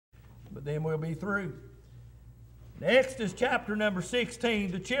but then we'll be through. In Exodus chapter number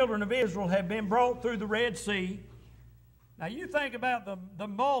 16, the children of Israel have been brought through the Red Sea. Now you think about the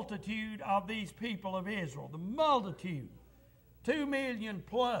multitude of these people of Israel, the multitude, 2 million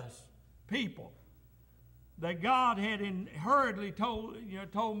plus people that God had hurriedly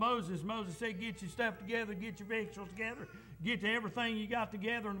told Moses. Moses said, get your stuff together, get your vegetables together, get everything you got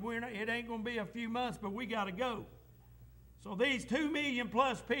together, and it ain't going to be a few months, but we got to go. So these 2 million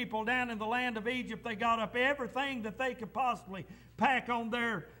plus people down in the land of Egypt, they got up everything that they could possibly pack on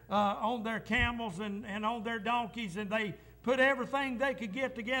their camels and on their donkeys, and they put everything they could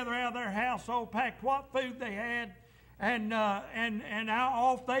get together out of their household, packed what food they had, and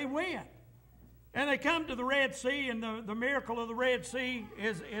off they went. And they come to the Red Sea, and the miracle of the Red Sea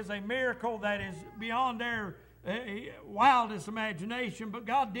is a miracle that is beyond their wildest imagination, but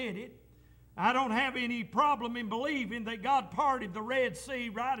God did it. I don't have any problem in believing that God parted the Red Sea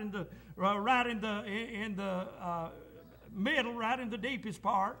right in the middle, right in the deepest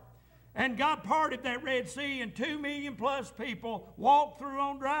part. And God parted that Red Sea, and 2 million plus people walked through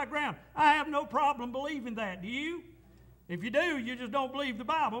on dry ground. I have no problem believing that. Do you? If you do, you just don't believe the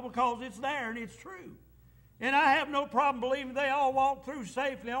Bible, because it's there and it's true. And I have no problem believing they all walked through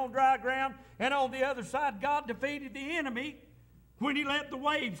safely on dry ground, and on the other side God defeated the enemy when he let the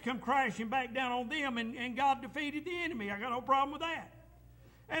waves come crashing back down on them, and God defeated the enemy. I got no problem with that.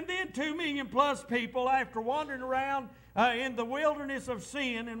 And then 2 million plus people, after wandering around in the wilderness of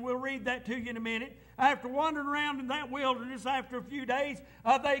sin, and we'll read that to you in a minute, after wandering around in that wilderness after a few days,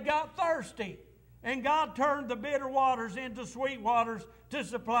 they got thirsty. And God turned the bitter waters into sweet waters to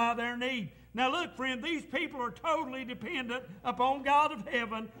supply their need. Now look, friend, these people are totally dependent upon God of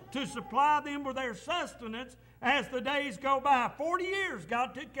heaven to supply them with their sustenance as the days go by. 40 years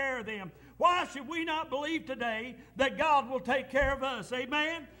God took care of them. Why should we not believe today that God will take care of us?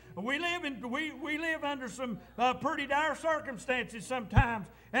 Amen? We live under some pretty dire circumstances sometimes,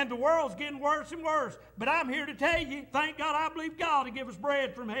 and the world's getting worse and worse. But I'm here to tell you, thank God, I believe God will give us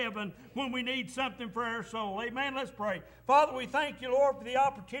bread from heaven when we need something for our soul. Amen? Let's pray. Father, we thank you, Lord, for the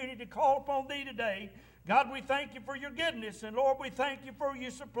opportunity to call upon Thee today. God, we thank you for your goodness, and Lord, we thank you for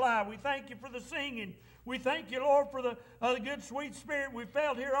your supply. We thank you for the singing. We thank you, Lord, for the good, sweet spirit we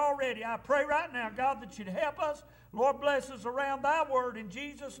felt here already. I pray right now, God, that you'd help us. Lord, bless us around thy word. In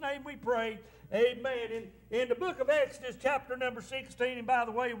Jesus' name we pray. Amen. In the book of Exodus, chapter number 16, and by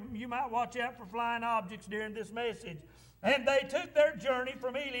the way, you might watch out for flying objects during this message. And they took their journey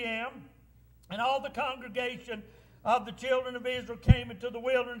from Eliam, and all the congregation of the children of Israel came into the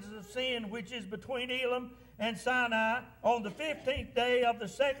wilderness of Sin, which is between Elim and Sinai, on the 15th day of the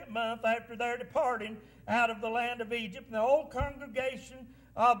 2nd month after their departing out of the land of Egypt. And the whole congregation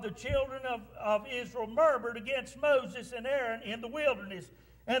of the children of Israel murmured against Moses and Aaron in the wilderness.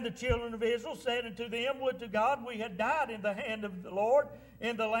 And the children of Israel said unto them, would to God we had died in the hand of the Lord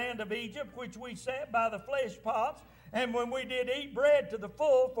in the land of Egypt, which we sat by the flesh pots, and when we did eat bread to the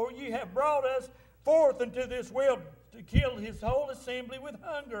full, for ye have brought us forth into this wilderness to kill his whole assembly with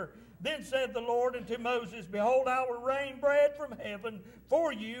hunger. Then said the Lord unto Moses, behold, I will rain bread from heaven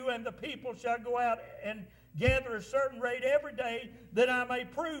for you, and the people shall go out and gather a certain rate every day, that I may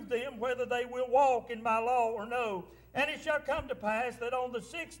prove them whether they will walk in my law or no. And it shall come to pass that on the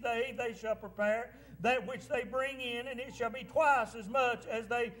 6th day they shall prepare that which they bring in, and it shall be twice as much as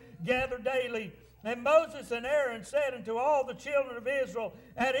they gather daily. And Moses and Aaron said unto all the children of Israel,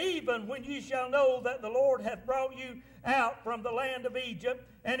 at even when ye shall know that the Lord hath brought you out from the land of Egypt,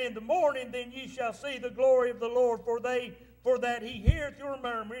 and in the morning then ye shall see the glory of the Lord, for that he heareth your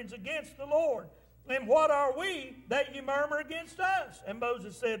murmurings against the Lord. And what are we that ye murmur against us? And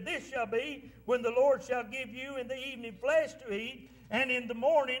Moses said, this shall be when the Lord shall give you in the evening flesh to eat, and in the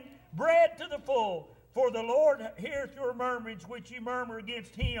morning bread to the full. For the Lord heareth your murmurings which ye murmur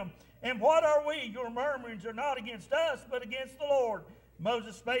against him. And what are we? Your murmurings are not against us, but against the Lord.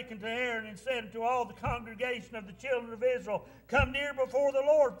 Moses spake unto Aaron and said unto all the congregation of the children of Israel, come near before the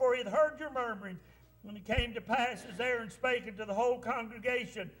Lord, for he hath heard your murmurings. When it came to pass, as Aaron spake unto the whole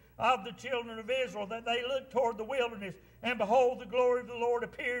congregation of the children of Israel, that they looked toward the wilderness, and behold, the glory of the Lord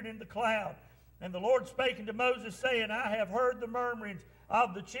appeared in the cloud. And the Lord spake unto Moses, saying, I have heard the murmurings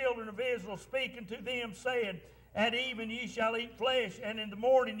of the children of Israel, speaking to them, saying, at even ye shall eat flesh, and in the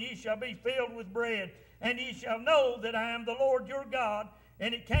morning ye shall be filled with bread, and ye shall know that I am the Lord your God.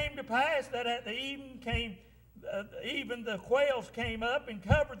 And it came to pass that at the even the quails came up and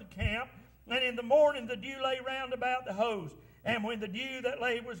covered the camp, and in the morning the dew lay round about the host. And when the dew that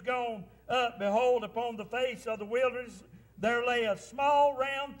lay was gone up, behold, upon the face of the wilderness there lay a small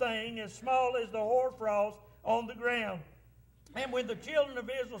round thing, as small as the hoarfrost, on the ground. And when the children of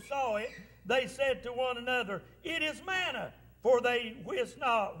Israel saw it, they said to one another, It is manna, for they wist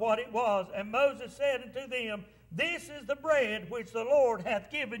not what it was. And Moses said unto them, This is the bread which the Lord hath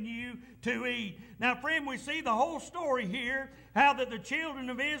given you to eat. Now, friend, we see the whole story here, how that the children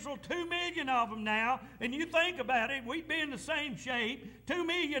of Israel, 2 million of them now, and you think about it, we'd be in the same shape, 2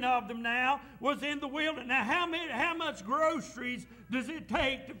 million of them now was in the wilderness. Now, how much groceries does it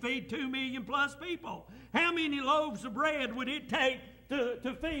take to feed 2 million plus people? How many loaves of bread would it take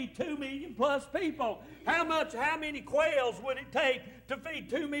to feed 2 million plus people? How many quails would it take to feed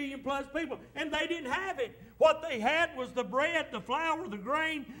 2 million plus people? And they didn't have it. What they had was the bread, the flour, the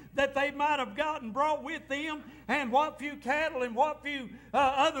grain that they might have gotten brought with them, and what few cattle and what few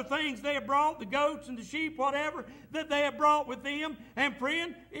other things they had brought, the goats and the sheep, whatever, that they had brought with them. And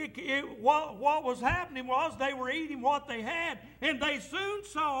friend, what was happening was they were eating what they had, and they soon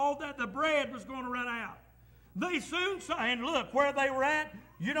saw that the bread was going to run out. They soon saw, and look, where they were at,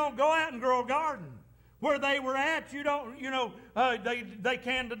 you don't go out and grow a garden. Where they were at, you don't, they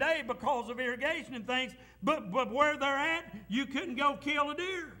can today because of irrigation and things, but where they're at, you couldn't go kill a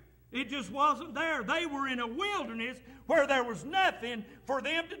deer. It just wasn't there. They were in a wilderness where there was nothing for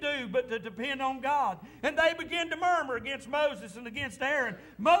them to do but to depend on God. And they began to murmur against Moses and against Aaron.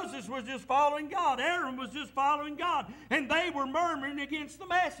 Moses was just following God. Aaron was just following God. And they were murmuring against the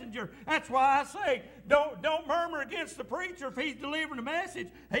messenger. That's why I say, don't murmur against the preacher if he's delivering a message.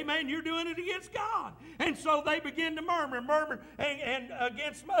 Hey, man, you're doing it against God. And so they began to murmur and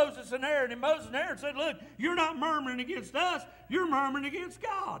against Moses and Aaron. And Moses and Aaron said, look, you're not murmuring against us. You're murmuring against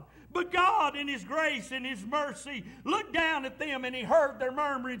God. But God, in His grace and His mercy, looked down at them and He heard their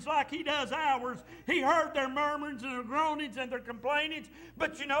murmurings like He does ours. He heard their murmurings and their groanings and their complainings.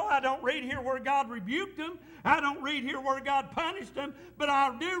 But I don't read here where God rebuked them. I don't read here where God punished them. But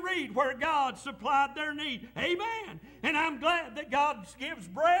I do read where God supplied their need. Amen. And I'm glad that God gives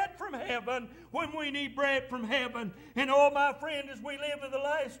bread from heaven when we need bread from heaven. And my friend, as we live in the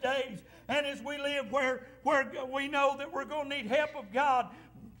last days, and as we live where we know that we're going to need help of God,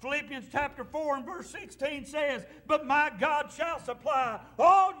 Philippians chapter 4 and verse 16 says, But my God shall supply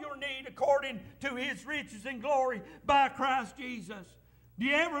all your need according to His riches and glory by Christ Jesus. Do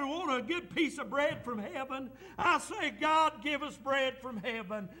you ever want a good piece of bread from heaven? I say, God, give us bread from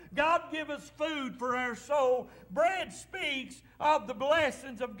heaven. God, give us food for our soul. Bread speaks of the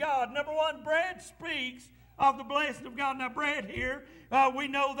blessings of God. Number one, bread speaks of the blessing of God. Now, bread here, we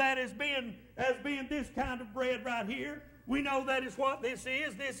know that as being this kind of bread right here. We know that is what this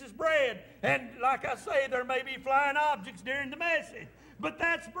is. This is bread. And like I say, there may be flying objects during the message. But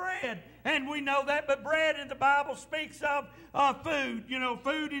that's bread. And we know that. But bread in the Bible speaks of food,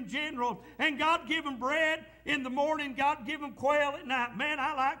 food in general. And God give them bread in the morning. God give them quail at night. Man,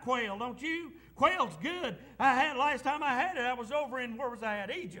 I like quail, don't you? Quail's good. Last time I had it, I was over in, where was I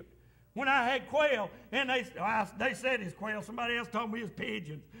at? Egypt. When I had quail, and they said it's quail. Somebody else told me it's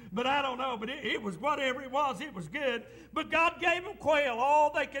pigeons. But I don't know. But it was whatever it was good. But God gave them quail,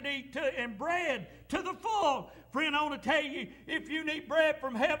 all they could eat, and bread to the full. Friend, I want to tell you, if you need bread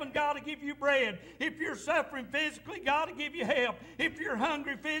from heaven, God will give you bread. If you're suffering physically, God will give you help. If you're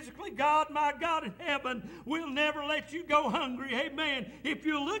hungry physically, God, my God in heaven, will never let you go hungry. Amen. If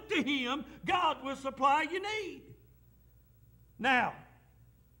you look to Him, God will supply your need. Now,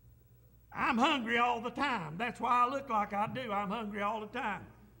 I'm hungry all the time. That's why I look like I do. I'm hungry all the time.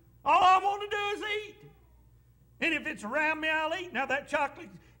 All I want to do is eat. And if it's around me, I'll eat. Now,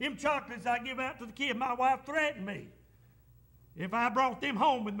 them chocolates I give out to the kid, my wife threatened me if I brought them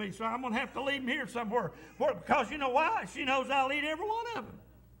home with me. So I'm going to have to leave them here somewhere. Because you know why? She knows I'll eat every one of them.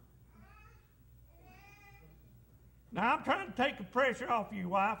 Now, I'm trying to take the pressure off you,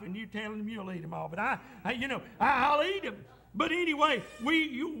 wife, and you telling them you'll eat them all. But I'll eat them. But anyway,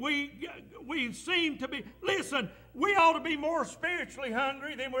 we seem to be, listen, we ought to be more spiritually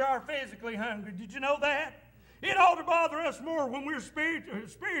hungry than we are physically hungry. Did you know that? It ought to bother us more when we're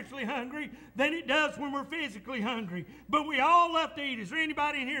spiritually hungry than it does when we're physically hungry. But we all love to eat. Is there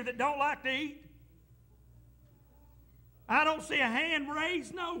anybody in here that don't like to eat? I don't see a hand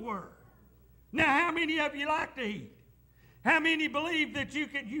raised nowhere. Now, how many of you like to eat? How many believe that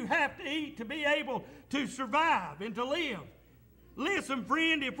you have to eat to be able to survive and to live? Listen,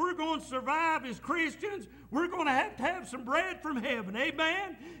 friend, if we're going to survive as Christians, we're going to have some bread from heaven,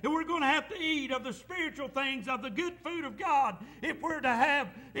 amen? And we're going to have to eat of the spiritual things, of the good food of God, if we're to have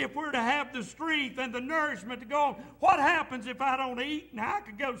the strength and the nourishment to go on. What happens if I don't eat? Now, I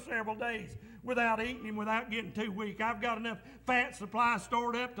could go several days without eating and without getting too weak. I've got enough fat supply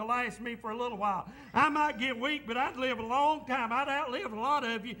stored up to last me for a little while. I might get weak, but I'd live a long time. I'd outlive a lot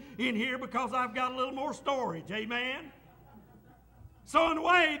of you in here because I've got a little more storage, amen? So in a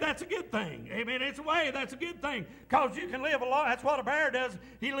way, that's a good thing. Amen. It's a way, that's a good thing. Because you can live a lot. That's what a bear does.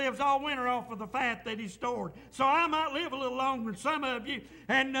 He lives all winter off of the fat that he's stored. So I might live a little longer than some of you.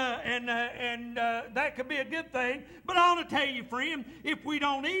 And that could be a good thing. But I want to tell you, friend, if we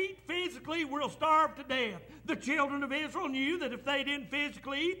don't eat physically, we'll starve to death. The children of Israel knew that if they didn't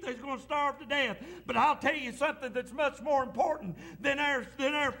physically eat, they was going to starve to death. But I'll tell you something that's much more important than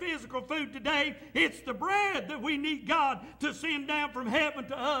our physical food today. It's the bread that we need God to send down from heaven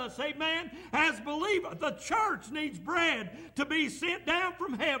to us. Amen. As believers, the church needs bread to be sent down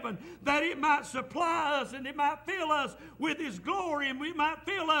from heaven, that it might supply us and it might fill us with His glory, and we might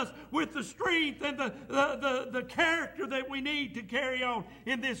fill us with the strength and the character that we need to carry on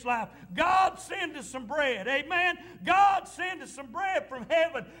in this life. God send us some bread. Amen. God send us some bread from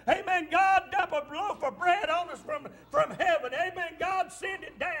heaven. Amen. God dump a loaf of bread on us from heaven. Amen. God send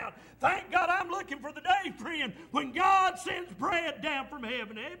it down. Thank God, I'm looking for the day, friend, when God sends bread down from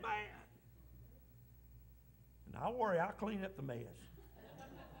heaven. Amen. And don't worry, I'll clean up the mess.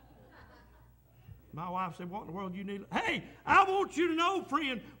 My wife said, what in the world do you need? Hey, I want you to know,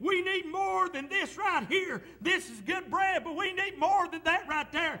 friend, we need more than this right here. This is good bread, but we need more than that right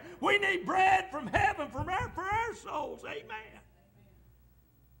there. We need bread from heaven for our souls. Amen.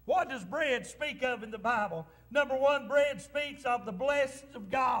 What does bread speak of in the Bible? Number one, bread speaks of the blessings of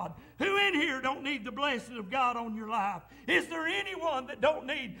God. Who in here don't need the blessings of God on your life? Is there anyone that don't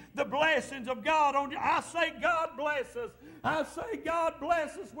need the blessings of God on you? I say God bless us. I say God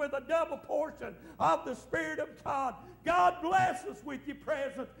bless us with a double portion of the Spirit of God. God bless us with your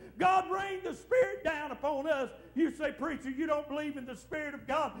presence. God rain the Spirit down upon us. You say, preacher, you don't believe in the Spirit of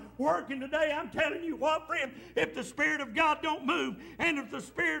God working today. I'm telling you what, friend, if the Spirit of God don't move and if the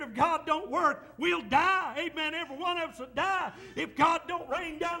Spirit of God don't work, we'll die. Amen. Every one of us will die if God don't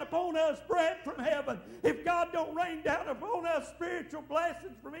rain down upon us bread from heaven. If God don't rain down upon us spiritual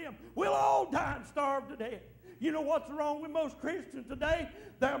blessings from Him, we'll all die and starve to death. You know what's wrong with most Christians today?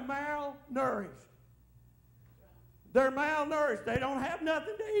 They're malnourished. They're malnourished. They don't have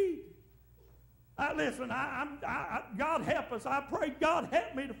nothing to eat. Listen, God help us. I pray God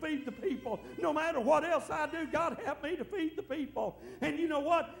help me to feed the people. No matter what else I do, God help me to feed the people. And you know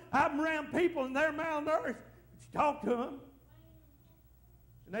what? I'm around people and they're malnourished. You talk to them.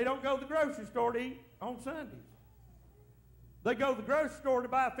 And they don't go to the grocery store to eat on Sundays. They go to the grocery store to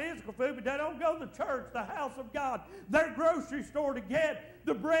buy physical food, but they don't go to the church, the house of God, their grocery store to get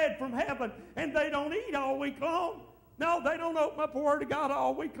the bread from heaven, and they don't eat all week long. No, they don't open up the Word of God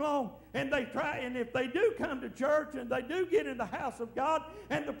all week long. And they try, and if they do come to church and they do get in the house of God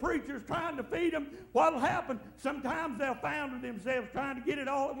and the preacher's trying to feed them, what'll happen? Sometimes they'll founder themselves trying to get it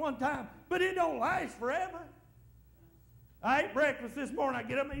all at one time, but it don't last forever. I ate breakfast this morning. I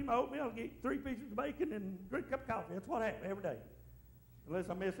get up and eat my oatmeal, I get 3 pieces of bacon and drink a cup of coffee. That's what happens every day. Unless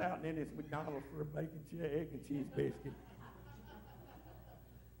I miss out and then it's McDonald's for a bacon, egg, and cheese biscuit.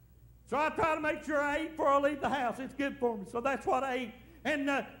 So I try to make sure I eat before I leave the house. It's good for me. So that's what I eat. And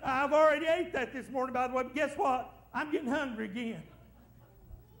I've already ate that this morning, by the way. But guess what? I'm getting hungry again.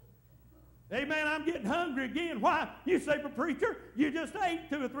 Amen. I'm getting hungry again. Why? You say, but preacher, you just ate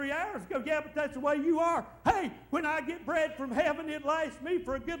 2 or 3 hours ago. Yeah, but that's the way you are. Hey, when I get bread from heaven, it lasts me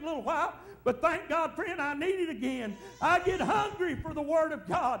for a good little while. But thank God, friend, I need it again. I get hungry for the Word of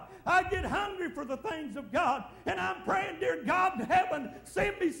God. I get hungry for the things of God. And I'm praying, dear God in heaven,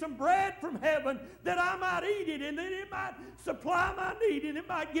 send me some bread from heaven that I might eat it and that it might supply my need and it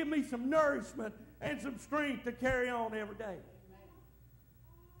might give me some nourishment and some strength to carry on every day.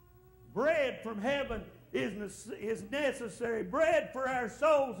 Bread from heaven is necessary. Bread for our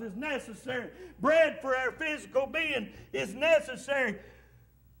souls is necessary. Bread for our physical being is necessary.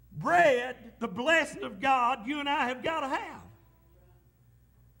 Bread, the blessing of God, you and I have got to have.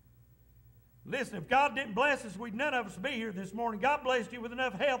 Listen, if God didn't bless us, none of us would be here this morning. God blessed you with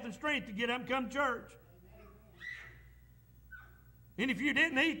enough health and strength to get up and come to church. And if you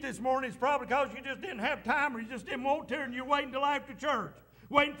didn't eat this morning, it's probably because you just didn't have time or you just didn't want to and you're waiting till after church.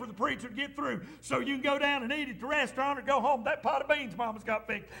 Waiting for the preacher to get through so you can go down and eat at the restaurant or go home. That pot of beans Mama's got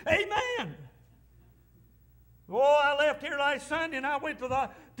fixed. Amen. Oh, I left here last Sunday and I went to the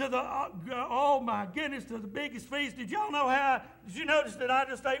oh my goodness, to the biggest feast. Did y'all know did you notice that I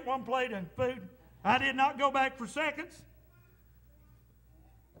just ate 1 plate of food? I did not go back for seconds.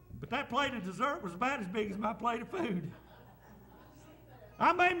 But that plate of dessert was about as big as my plate of food.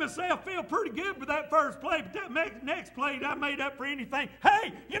 I made myself feel pretty good with that first plate, but that next plate I made up for anything.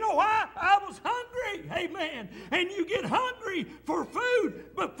 Hey, you know why? I was hungry. Amen. And you get hungry for food.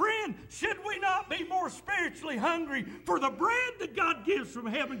 But friend, should we not be more spiritually hungry for the bread that God gives from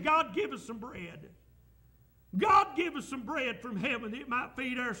heaven? God give us some bread. God, give us some bread from heaven. It might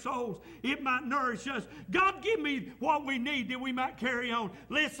feed our souls. It might nourish us. God, give me what we need that we might carry on.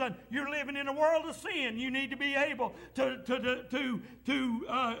 Listen, you're living in a world of sin. You need to be able to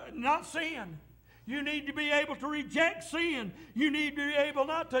not sin. You need to be able to reject sin. You need to be able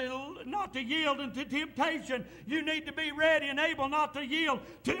not to yield into temptation. You need to be ready and able not to yield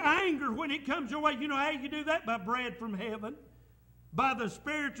to anger when it comes your way. You know how you do that? By bread from heaven. By the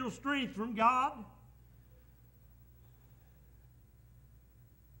spiritual strength from God.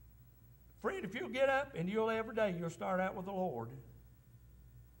 Friend, if you'll get up and every day you'll start out with the Lord,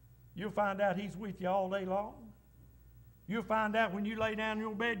 you'll find out He's with you all day long. You'll find out when you lay down in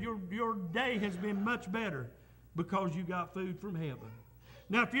your bed, your day has been much better because you got food from heaven.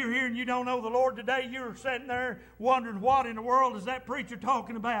 Now, if you're here and you don't know the Lord today, you're sitting there wondering what in the world is that preacher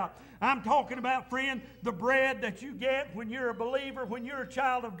talking about. I'm talking about, friend, the bread that you get when you're a believer, when you're a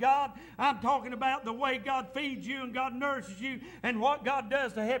child of God. I'm talking about the way God feeds you and God nourishes you and what God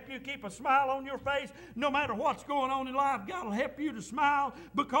does to help you keep a smile on your face. No matter what's going on in life, God will help you to smile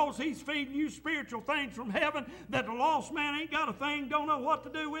because He's feeding you spiritual things from heaven that the lost man ain't got a thing, don't know what to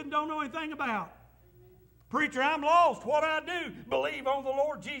do with, and don't know anything about. Preacher, I'm lost. What do I do? Believe on the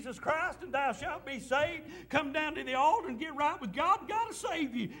Lord Jesus Christ and thou shalt be saved. Come down to the altar and get right with God. God will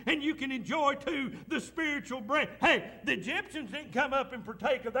save you. And you can enjoy, too, the spiritual bread. Hey, the Egyptians didn't come up and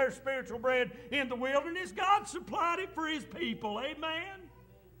partake of their spiritual bread in the wilderness. God supplied it for His people. Amen?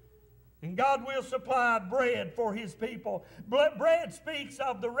 And God will supply bread for His people. Bread speaks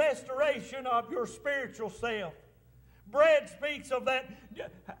of the restoration of your spiritual self. Bread speaks of that.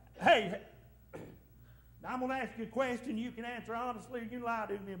 Hey, I'm going to ask you a question you can answer honestly or you can lie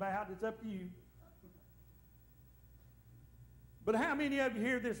to me about. It's up to you. But how many of you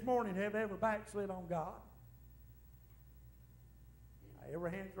here this morning have ever backslid on God?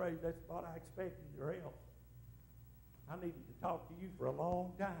 Every hand's raised. That's what I expected or else. I needed to talk to you for a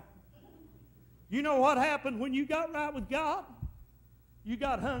long time. You know what happened when you got right with God? You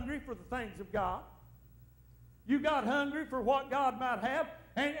got hungry for the things of God. You got hungry for what God might have.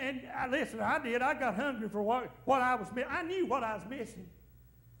 And listen, I did. I got hungry for what I was missing. I knew what I was missing.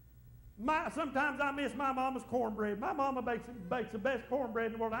 Sometimes I miss my mama's cornbread. My mama bakes the best cornbread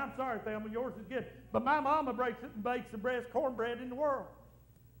in the world. I'm sorry, Thelma, yours is good. But my mama bakes the best cornbread in the world.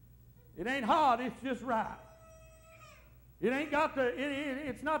 It ain't hot, it's just right. It ain't got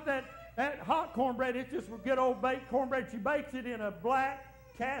it's not that hot cornbread, it's just good old baked cornbread. She bakes it in a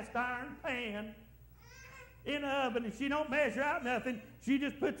black cast iron pan in the oven, and she don't measure out nothing. She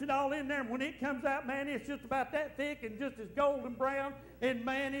just puts it all in there, and when it comes out, man, it's just about that thick and just as golden brown, and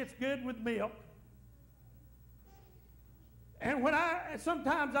man, it's good with milk. And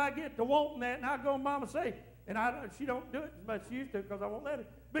sometimes I get to wanting that, and I go, Mama say, and she don't do it as much as she used to because I won't let her.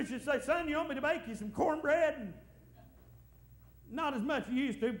 But she'll say, son, you want me to bake you some cornbread? And not as much as you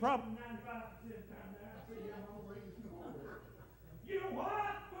used to, probably 95% of the time now. I say, yeah, I'm going to bring you some cornbread. You know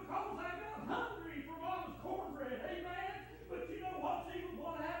what? Because I got hungry for Mama's cornbread, amen? But you know what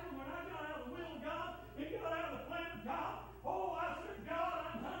happened when I got out of the will of God and got out of the plan of God? Oh, I said, God,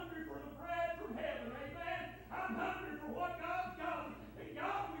 I'm hungry for the bread from heaven, amen? I'm hungry for what God's got. And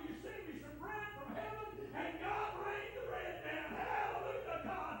God, will you send me some bread from heaven? And God rained the bread down. Hallelujah,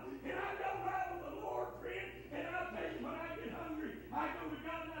 God. And I got right with the Lord, friend. And I'll tell you, when I get hungry, I go to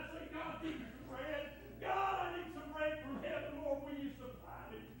God and I say, God, give me some bread. God, I need some bread from heaven. Lord, will you supply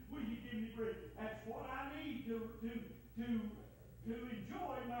me? Will you give me bread? That's what I need to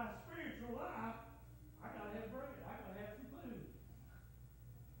enjoy my spiritual life. I gotta have bread. I gotta have some food.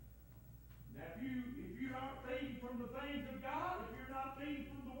 Now, if you aren't feeding from the things of God, if you're not feeding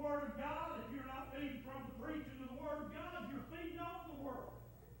from the Word of God, if you're not feeding from the preaching of the Word of God, you're feeding off the world.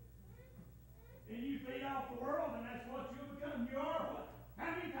 And you feed off the world, and that's what you'll become. You are what?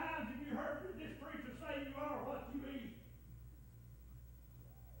 How many times have you heard this preacher say you are what you eat?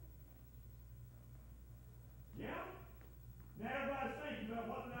 Yeah? Now everybody's thinking about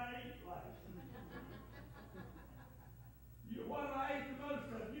what did I eat like? What did I eat the most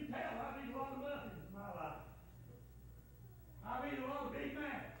of? You tell, I've eaten a lot of muffins in my life. I've eaten a lot of Big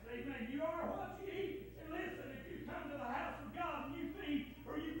Macs. Amen. You are what you eat. And listen, if you come to the house of God and you feed,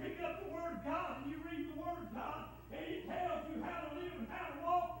 or you pick up the Word of God and you read the Word of God, and it tells you how to live and how to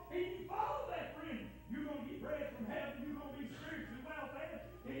walk, and you follow that, friend, you're going to get bread from heaven. You're going to be spiritually well fed,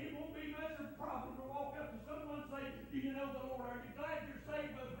 and it won't be much of a problem to walk up to someone and say, do you know the Lord? Are you glad you're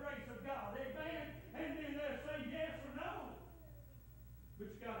saved by the grace of God? Amen? And then they'll say yes or no. But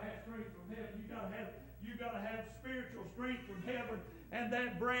you got to have strength from heaven. You got to have spiritual strength from heaven. And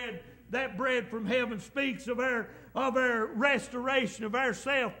that bread from heaven speaks of our restoration of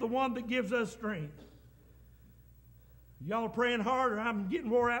ourself, the one that gives us strength. Y'all are praying harder. I'm getting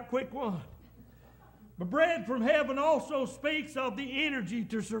wore out quick one. But bread from heaven also speaks of the energy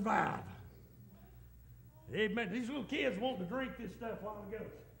to survive. Amen. These little kids want to drink this stuff a while ago.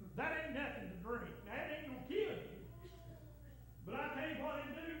 That ain't nothing to drink. That ain't gonna kill you. But I tell you what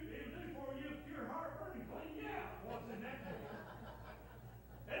it'll do for you if your heartburn and clean you out. What's in that thing?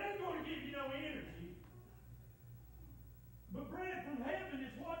 It ain't going to give you no energy. But bread from heaven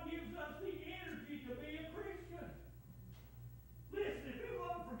is what gives us the energy to be a Christian. Listen, if it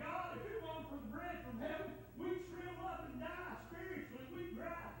wasn't for God, if it wasn't for the bread from heaven, we'd shrivel up and die spiritually. We'd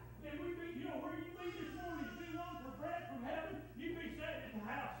dry. And we'd be, where you'd be this morning, if it wasn't for bread from heaven, you'd be sitting in the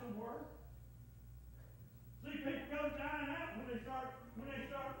house somewhere. See, people go dying out when they start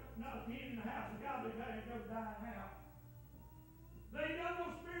not getting in the house of God, they go dying out. They ain't got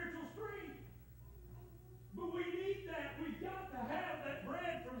no spiritual strength. But we need that. We've got to have that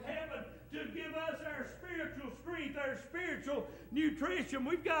bread from heaven to give us our spiritual strength, our spiritual nutrition.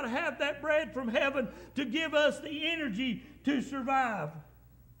 We've got to have that bread from heaven to give us the energy to survive.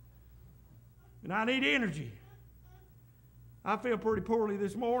 And I need energy. I feel pretty poorly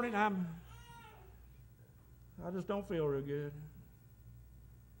this morning. I just don't feel real good.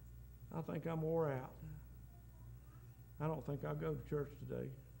 I think I'm wore out. I don't think I'll go to church today.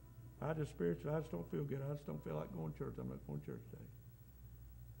 I just don't feel good. I just don't feel like going to church. I'm not going to church today.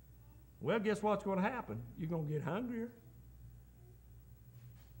 Well, guess what's going to happen? You're going to get hungrier.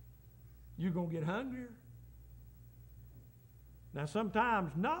 You're going to get hungrier. Now,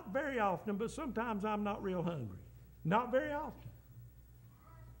 sometimes, not very often, but sometimes I'm not real hungry. Not very often.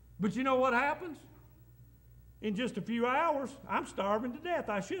 But you know what happens? In just a few hours, I'm starving to death.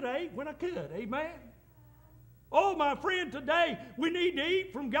 I should have ate when I could. Amen? Oh, my friend, today we need to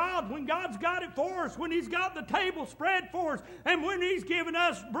eat from God when God's got it for us, when He's got the table spread for us, and when He's given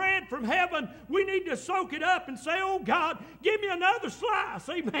us bread from heaven, we need to soak it up and say, oh, God, give me another slice.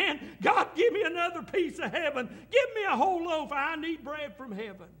 Amen? God, give me another piece of heaven. Give me a whole loaf. I need bread from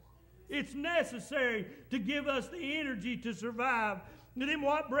heaven. It's necessary to give us the energy to survive. And then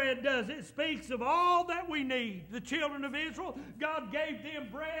what bread does, it speaks of all that we need. The children of Israel, God gave them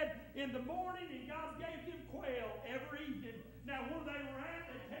bread in the morning and God gave them quail every evening. Now where they were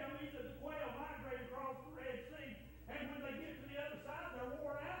at, they tell me that the quail migrated across the Red Sea. And when they get to the other side, they're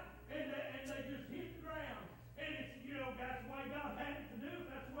worn out and they just hit the ground. And it's, that's the way God had it to do.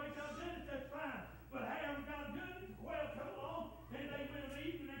 If that's the way God did it, that's fine. But however God did it, the quail come along and they went and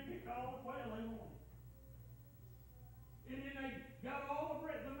eat and they picked all the quail they wanted. And then they got all the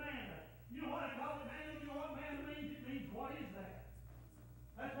bread, the manna. You know what I call it, manna? You know what manna means? It means, what is that?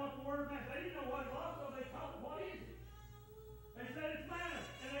 That's what the word meant. They didn't know what it was, so they called it, what is it? They said it's manna,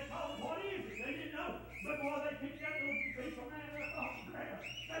 and they called it, what is it? They didn't know. But boy, they picked that little piece of manna up off the ground.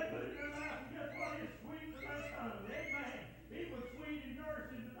 They put it in their mouth, and guess what? It's sweet to their tongue. Amen. It was sweet and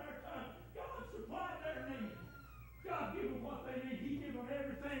nourishing to their tongue. God supplied their need. God gave them what they need. He gave them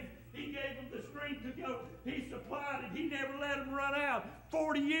everything. He gave them the strength to go. He supplied it. He never let them run out.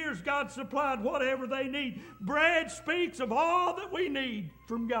 40 years God supplied whatever they need. Bread speaks of all that we need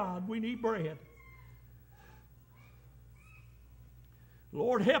from God. We need bread.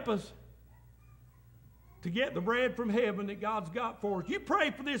 Lord, help us to get the bread from heaven that God's got for us. You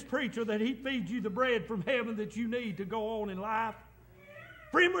pray for this preacher that he feeds you the bread from heaven that you need to go on in life.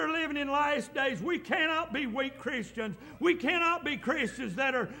 Friend, we're living in last days. We cannot be weak Christians. We cannot be Christians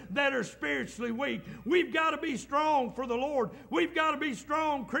that are spiritually weak. We've got to be strong for the Lord. We've got to be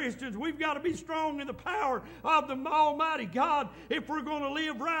strong Christians. We've got to be strong in the power of the Almighty God. If we're going to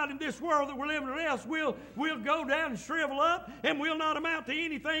live right in this world that we're living in, else we'll go down and shrivel up and we'll not amount to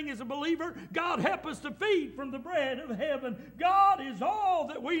anything as a believer. God, help us to feed from the bread of heaven. God is all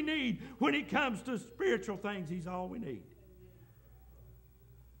that we need when it comes to spiritual things. He's all we need.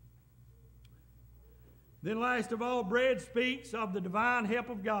 Then last of all, bread speaks of the divine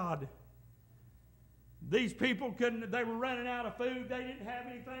help of God. These people they were running out of food. They didn't have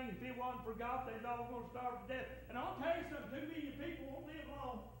anything. If it wasn't for God, they'd all going to starve to death. And I'll tell you something, 2 million people won't live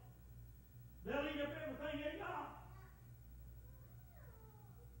long. They'll eat up everything they got.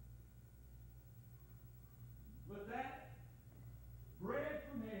 But that bread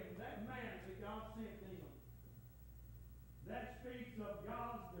from heaven, that manna that God sent them, that speaks of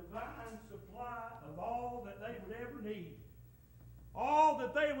God's divine supply of all that they would ever need. All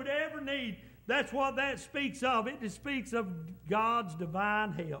that they would ever need. That's what that speaks of. It speaks of God's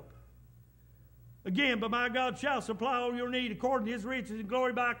divine help. Again, but my God shall supply all your need according to His riches and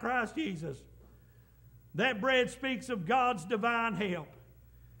glory by Christ Jesus. That bread speaks of God's divine help.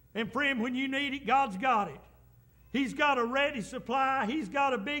 And friend, when you need it, God's got it. He's got a ready supply. He's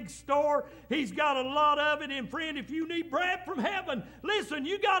got a big store. He's got a lot of it. And friend, if you need bread from heaven, listen,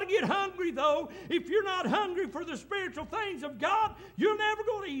 you got to get hungry though. If you're not hungry for the spiritual things of God, you're never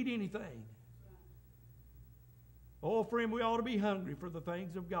going to eat anything. Oh, friend, we ought to be hungry for the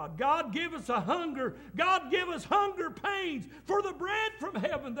things of God. God give us a hunger. God give us hunger pains for the bread from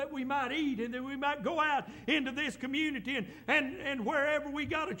heaven that we might eat and that we might go out into this community and wherever we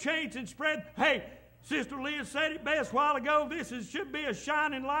got a chance and spread. Hey, Sister Liz said it best a while ago. Should be a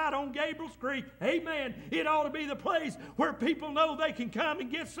shining light on Gabriel's Creek. Amen. It ought to be the place where people know they can come and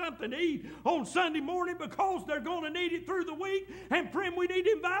get something to eat on Sunday morning because they're going to need it through the week. And friend, we need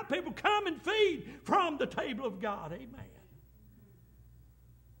to invite people, come and feed from the table of God. Amen.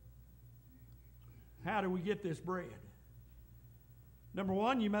 How do we get this bread? Number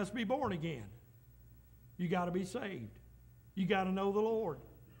one, you must be born again. You got to be saved. You got to know the Lord.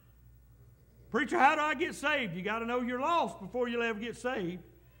 Preacher, how do I get saved? You got to know you're lost before you'll ever get saved.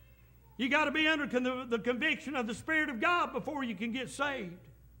 You got to be under the conviction of the Spirit of God before you can get saved.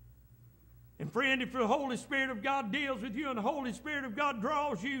 And friend, if the Holy Spirit of God deals with you and the Holy Spirit of God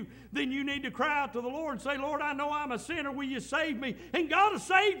draws you, then you need to cry out to the Lord and say, Lord, I know I'm a sinner. Will you save me? And God will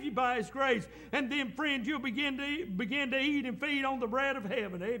save you by His grace. And then, friend, you'll begin to eat and feed on the bread of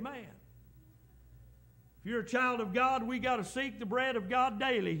heaven. Amen. If you're a child of God, we got to seek the bread of God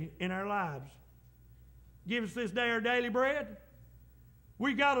daily in our lives. Give us this day our daily bread.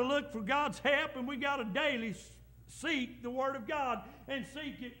 We got to look for God's help, and we got to daily seek the Word of God and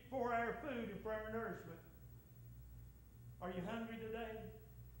seek it for our food and for our nourishment. Are you hungry today?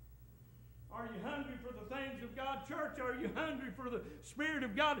 Are you hungry for the things of God? Church, are you hungry for the Spirit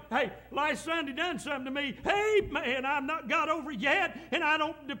of God? Hey, last Sunday done something to me. Hey, man, I've not got over it yet, and I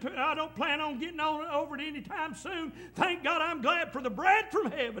don't plan on getting over it anytime soon. Thank God, I'm glad for the bread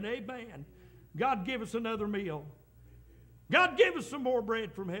from heaven. Amen. God, give us another meal. God, give us some more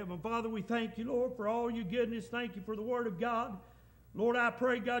bread from heaven. Father, we thank you, Lord, for all your goodness. Thank you for the Word of God. Lord, I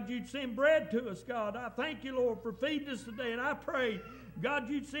pray, God, you'd send bread to us, God. I thank you, Lord, for feeding us today. And I pray, God,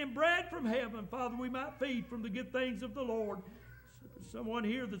 you'd send bread from heaven. Father, we might feed from the good things of the Lord. Someone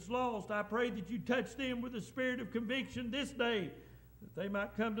here that's lost, I pray that you touch them with the spirit of conviction this day, that they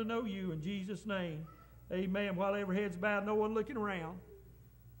might come to know you in Jesus' name. Amen. While every head's bowed, no one looking around.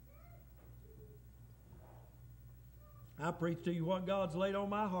 I preach to you what God's laid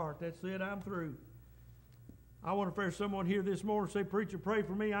on my heart. That's it. I'm through. I wonder if there's someone here this morning say, Preacher, pray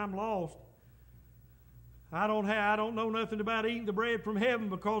for me. I'm lost. I don't know nothing about eating the bread from heaven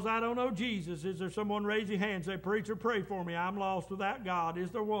because I don't know Jesus. Is there someone raise your hand and say, Preacher, pray for me. I'm lost without God. Is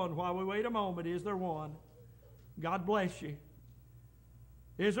there one? While we wait a moment, is there one? God bless you.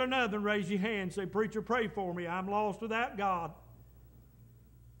 Is there another? Raise your hand and say, Preacher, pray for me. I'm lost without God.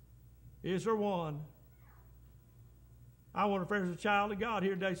 Is there one? I wonder if there's a child of God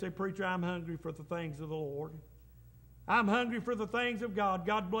here today say, Preacher, I'm hungry for the things of the Lord. I'm hungry for the things of God.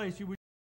 God bless you.